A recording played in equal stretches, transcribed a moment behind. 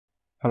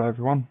Hello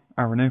everyone,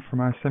 Aaron here from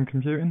ASM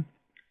Computing.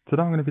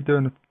 Today I'm going to be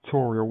doing a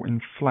tutorial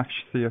in Flash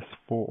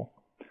CS4.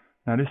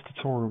 Now this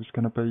tutorial is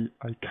going to be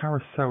a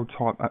carousel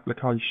type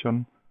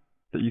application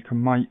that you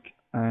can make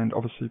and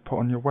obviously put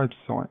on your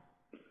website.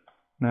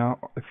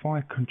 Now if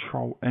I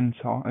control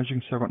enter, as you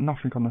can see I've got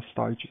nothing on the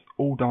stage, it's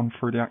all done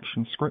through the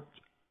action script.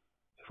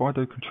 If I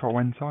do control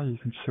enter you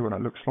can see what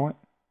that looks like.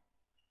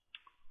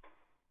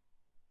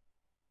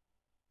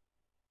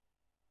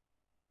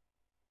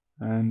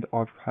 And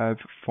I have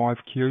 5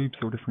 cubes,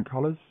 all different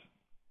colours.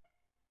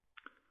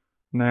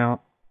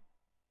 Now,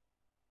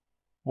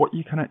 what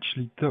you can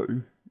actually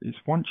do is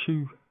once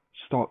you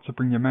start to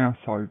bring your mouse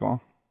over,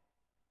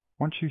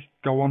 once you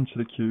go onto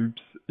the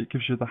cubes, it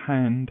gives you the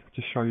hand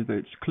to show you that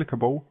it's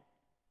clickable,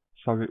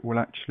 so it will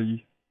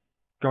actually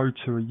go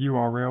to a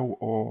URL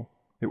or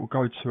it will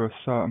go to a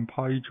certain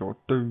page or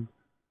do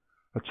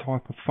a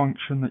type of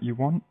function that you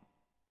want.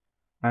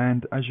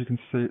 And as you can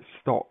see, it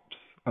stops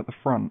at the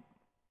front.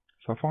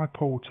 So if I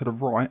pull to the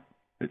right,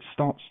 it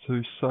starts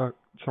to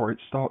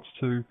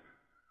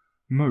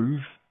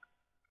move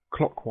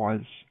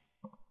clockwise,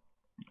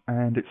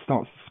 and it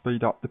starts to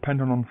speed up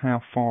depending on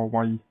how far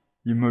away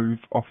you move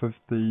off of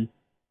the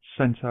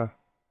center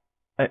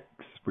X,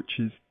 which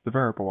is the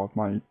variable I've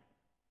made.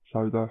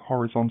 So the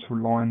horizontal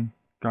line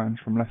going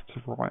from left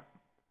to right.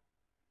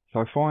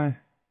 So if I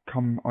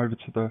come over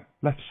to the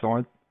left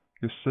side,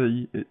 you'll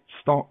see it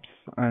stops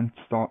and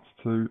starts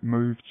to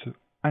move to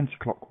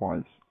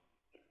anti-clockwise.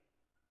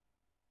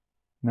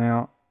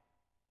 Now,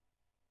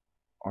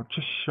 I'll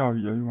just show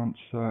you once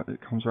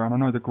it comes around. I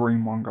know the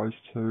green one goes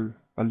to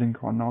a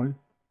link I know,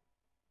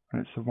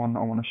 and it's the one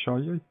that I want to show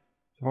you.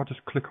 So I'll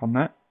just click on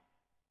that,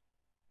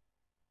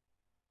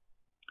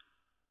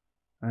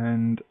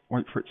 and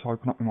wait for it to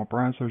open up in my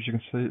browser. As you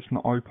can see, it's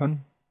not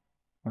open.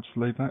 I'll just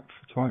leave that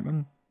to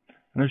open.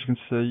 And as you can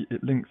see,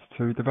 it links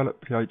to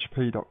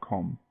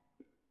developphp.com,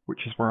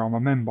 which is where I'm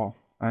a member,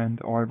 and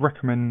I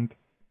recommend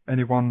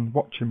anyone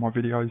watching my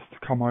videos to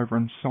come over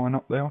and sign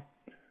up there.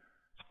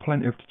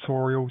 Plenty of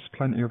tutorials,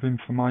 plenty of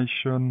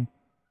information,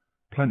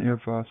 plenty of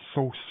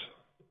source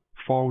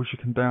files you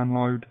can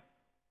download.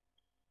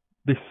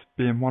 This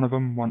being one of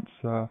them. Once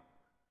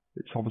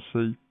it's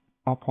obviously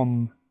up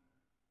on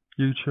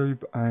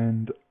YouTube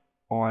and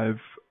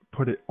I've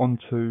put it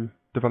onto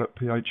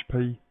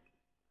developphp,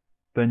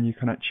 then you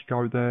can actually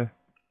go there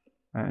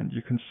and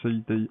you can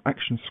see the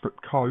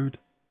ActionScript code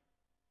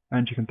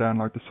and you can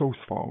download the source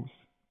files.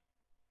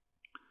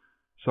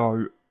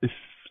 So if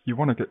you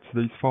want to get to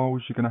these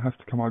files, you're going to have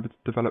to come over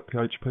to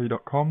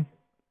developphp.com.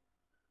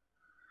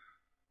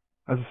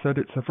 As I said,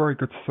 it's a very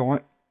good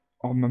site.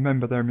 I'm a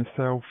member there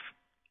myself,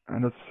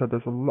 and as I said,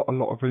 there's a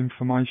lot of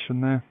information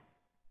there.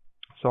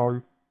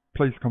 So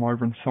please come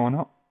over and sign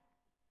up.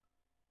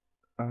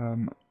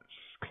 Let's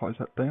close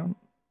that down.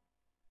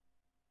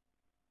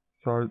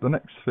 So the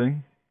next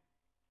thing,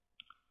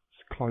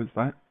 let's close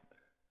that.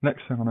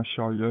 Next thing I'm going to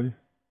show you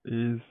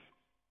is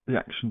the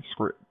action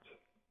script.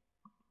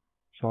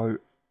 So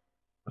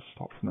let's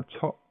start from the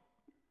top.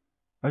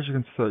 As you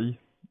can see,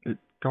 it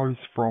goes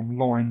from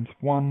lines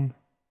 1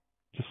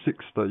 to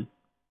 60.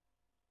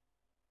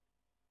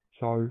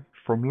 So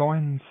from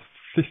lines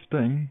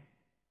 15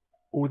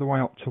 all the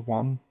way up to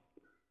 1,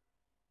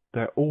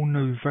 they're all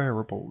new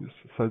variables.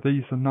 So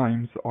these are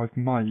names that I've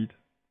made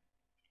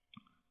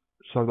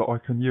so that I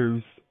can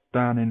use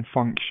down in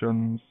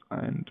functions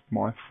and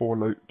my for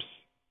loops,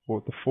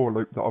 or the for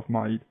loop that I've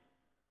made.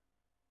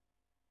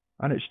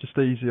 And it's just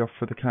easier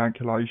for the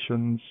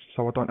calculations,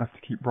 so I don't have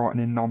to keep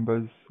writing in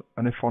numbers.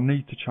 And if I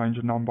need to change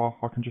a number,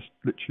 I can just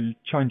literally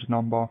change a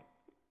number,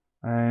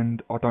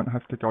 and I don't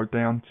have to go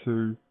down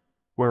to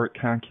where it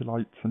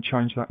calculates and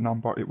change that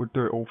number. It would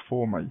do it all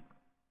for me.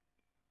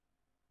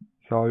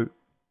 So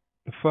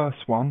the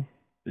first one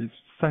is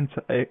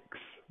center X,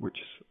 which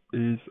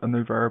is a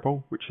new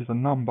variable, which is a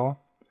number,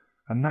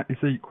 and that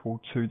is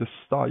equal to the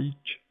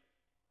stage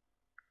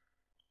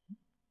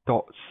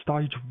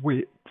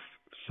width.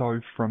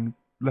 So from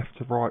left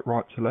to right,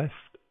 right to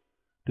left,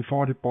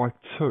 divided by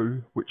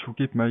 2, which will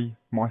give me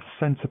my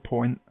center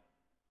point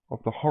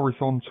of the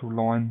horizontal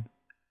line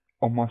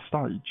on my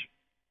stage.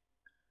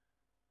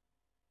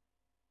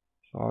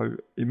 So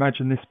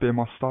imagine this being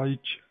my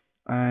stage,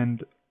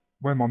 and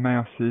where my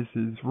mouse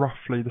is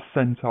roughly the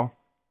center.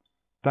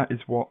 That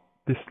is what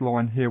this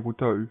line here will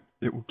do.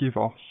 It will give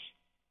us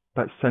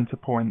that center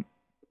point,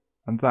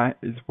 and that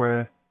is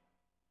where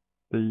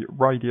the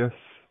radius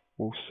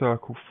will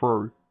circle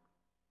through.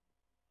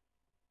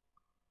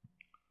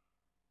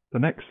 The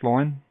next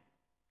line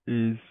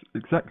is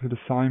exactly the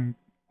same,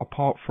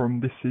 apart from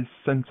this is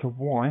center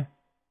Y,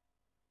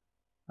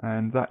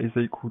 and that is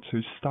equal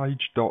to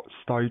stage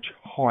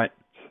height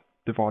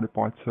divided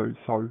by 2.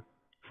 So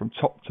from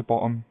top to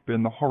bottom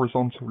being the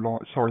horizontal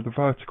line, the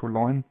vertical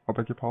line, I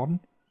beg your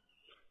pardon,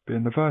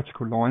 being the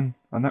vertical line,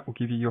 and that will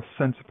give you your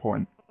center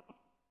point.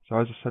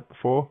 So as I said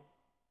before,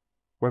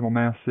 where my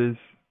mouse is,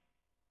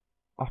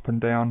 up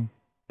and down,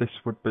 this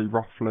would be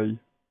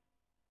roughly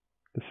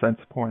the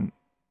center point.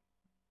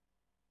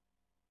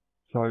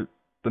 So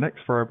the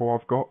next variable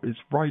I've got is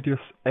radius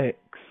x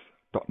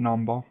dot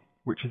number,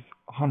 which is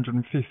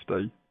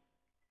 150.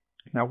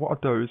 Now what I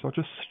do is I'll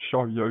just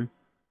show you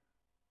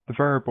the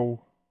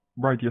variable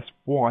radius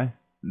y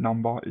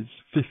number is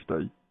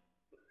 50.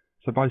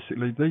 So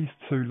basically these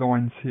two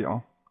lines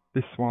here,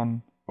 this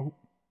one,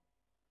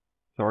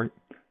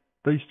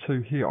 these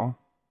two here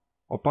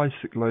are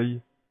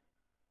basically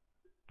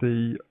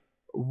the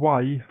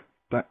way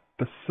that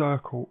the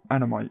circle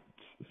animates.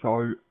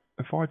 So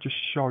if I just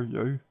show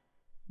you,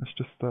 let's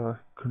just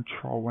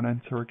control and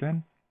enter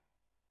again.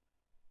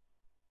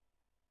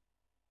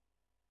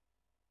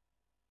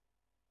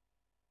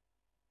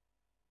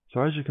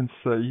 So as you can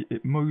see,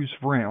 it moves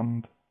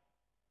round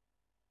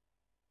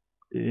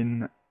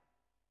in,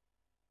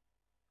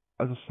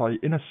 as I say,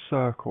 in a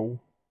circle,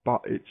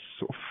 but it's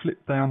sort of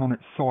flipped down on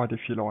its side,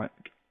 if you like.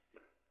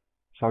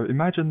 So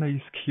imagine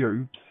these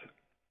cubes,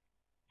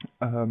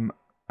 and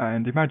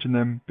imagine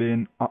them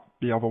being up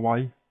the other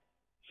way.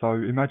 So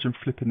imagine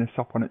flipping this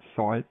up on its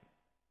side.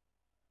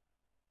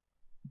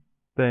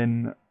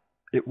 Then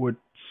it would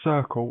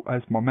circle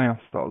as my mouse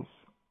does.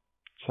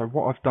 So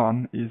what I've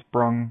done is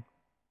brung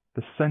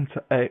the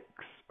center X,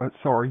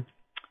 sorry,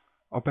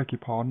 I beg your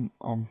pardon,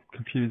 I'm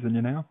confusing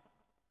you now.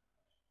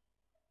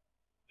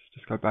 Let's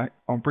just go back.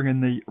 I'm bringing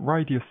the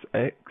radius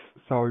X,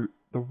 so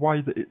the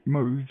way that it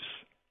moves,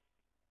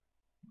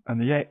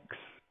 and the X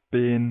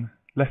being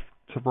left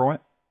to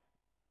right,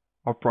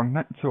 I've brung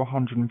that to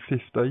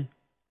 150,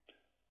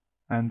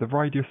 and the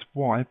radius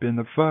Y being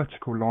the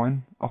vertical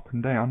line up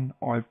and down,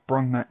 I've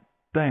brung that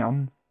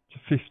down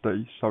to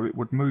 50, so it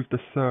would move the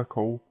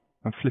circle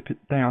and flip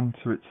it down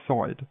to its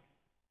side.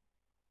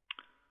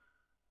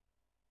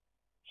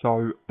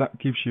 So that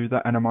gives you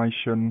that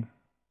animation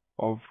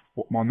of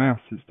what my mouse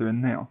is doing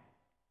now.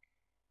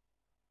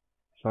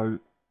 So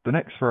the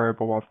next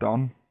variable I've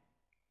done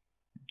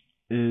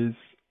is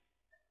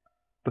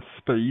the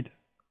speed,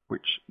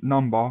 which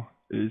number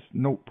is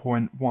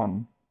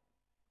 0.1.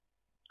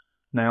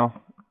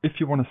 Now, if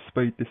you want to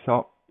speed this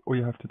up, all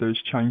you have to do is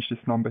change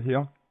this number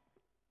here.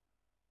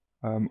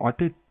 I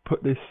did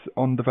put this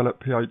on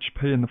Develop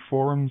PHP in the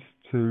forums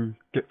to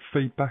get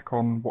feedback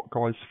on what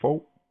guys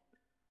thought.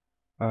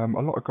 A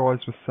lot of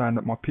guys were saying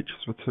that my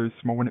pictures were too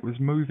small and it was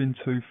moving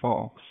too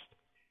fast.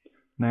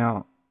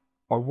 Now,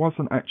 I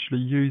wasn't actually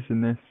using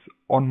this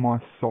on my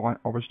site,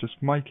 I was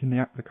just making the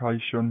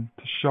application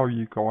to show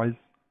you guys,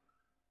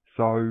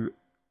 so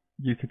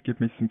you could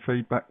give me some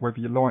feedback whether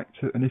you liked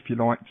it, and if you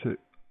liked it,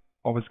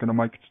 I was going to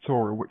make a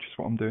tutorial, which is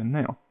what I'm doing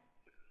now.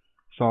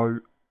 So,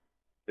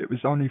 it was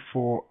only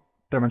for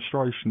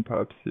demonstration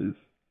purposes.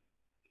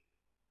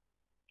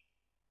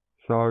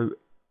 So,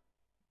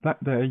 that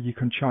there you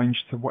can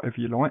change to whatever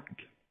you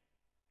like.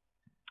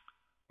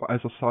 But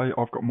as I say,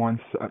 I've got mine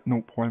set at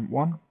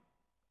 0.1.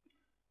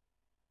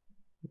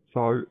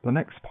 So the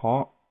next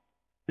part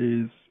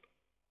is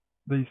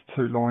these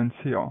two lines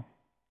here.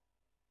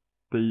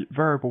 The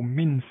variable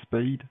min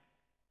speed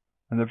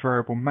and the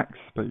variable max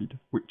speed,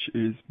 which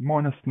is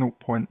minus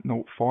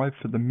 0.05 for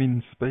the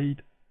min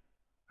speed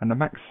and the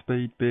max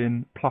speed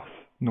being plus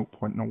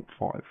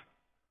 0.05.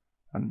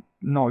 And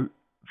note,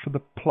 for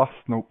the plus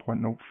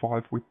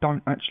 0.05, we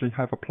don't actually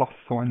have a plus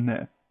sign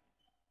there.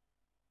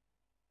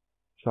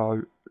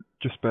 So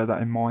just bear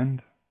that in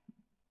mind.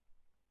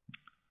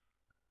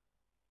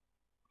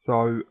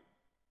 So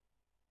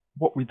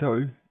what we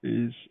do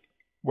is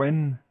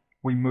when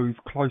we move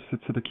closer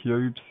to the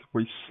cubes,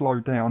 we slow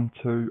down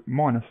to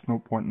minus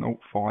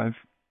 0.05,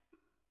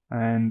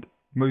 and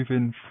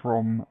moving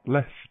from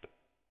left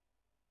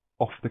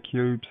off the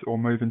cubes or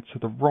moving to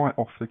the right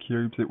off the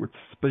cubes, it would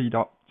speed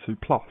up to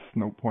plus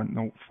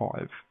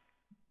 0.05.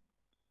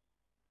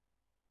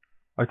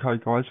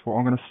 Okay guys, well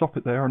I'm going to stop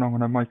it there and I'm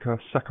going to make a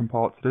second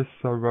part to this,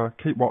 so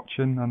keep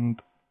watching and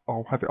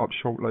I'll have it up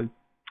shortly.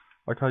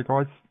 Okay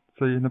guys,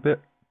 see you in a bit.